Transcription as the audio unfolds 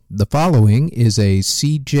The following is a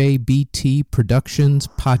CJBT Productions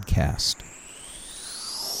podcast.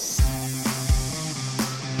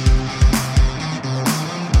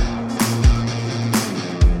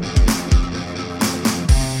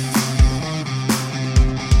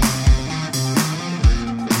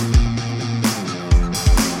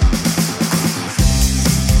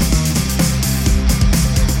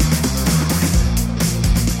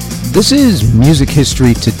 This is Music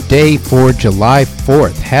History Today for July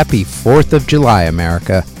 4th. Happy 4th of July,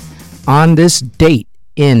 America. On this date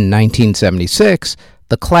in 1976,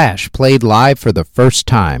 The Clash played live for the first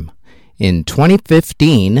time. In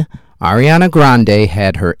 2015, Ariana Grande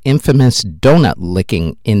had her infamous donut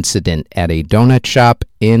licking incident at a donut shop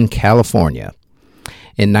in California.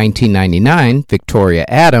 In 1999, Victoria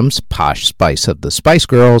Adams, Posh Spice of the Spice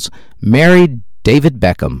Girls, married David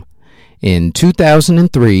Beckham. In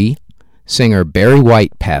 2003, singer Barry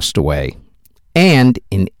White passed away. And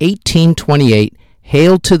in 1828,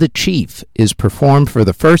 Hail to the Chief is performed for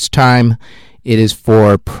the first time. It is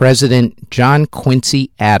for President John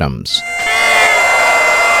Quincy Adams.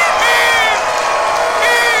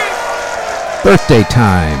 Birthday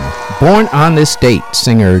time. Born on this date,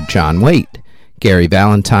 singer John Waite, Gary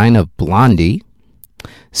Valentine of Blondie,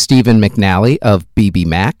 Stephen McNally of B.B.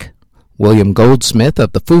 Mac, William Goldsmith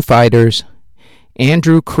of the Foo Fighters,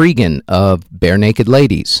 Andrew Cregan of Bare Naked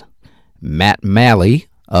Ladies, Matt Malley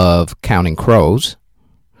of Counting Crows,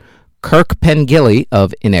 Kirk Pengilly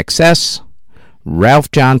of INXS,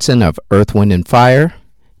 Ralph Johnson of Earth, Wind & Fire,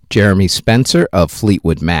 Jeremy Spencer of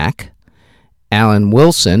Fleetwood Mac, Alan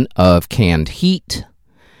Wilson of Canned Heat,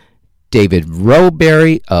 David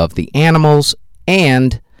Rowberry of The Animals,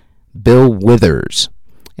 and Bill Withers.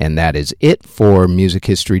 And that is it for Music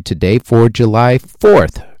History Today for July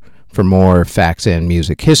 4th. For more facts and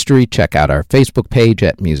music history, check out our Facebook page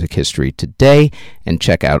at Music History Today, and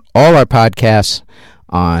check out all our podcasts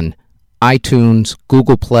on iTunes,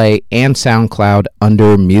 Google Play, and SoundCloud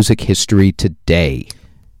under Music History Today.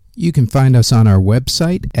 You can find us on our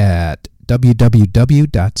website at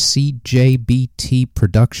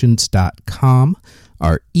www.cjbtproductions.com.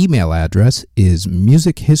 Our email address is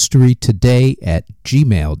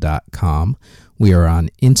musichistorytoday@gmail.com. We are on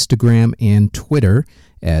Instagram and Twitter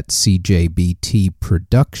at CJBT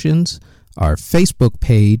Productions. Our Facebook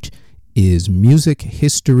page is Music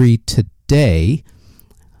History Today.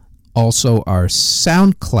 Also, our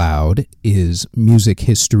SoundCloud is Music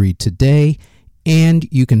History Today, and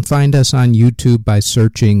you can find us on YouTube by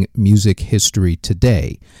searching Music History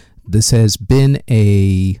Today. This has been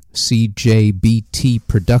a CJBT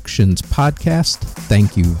Productions podcast.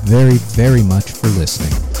 Thank you very, very much for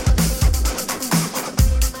listening.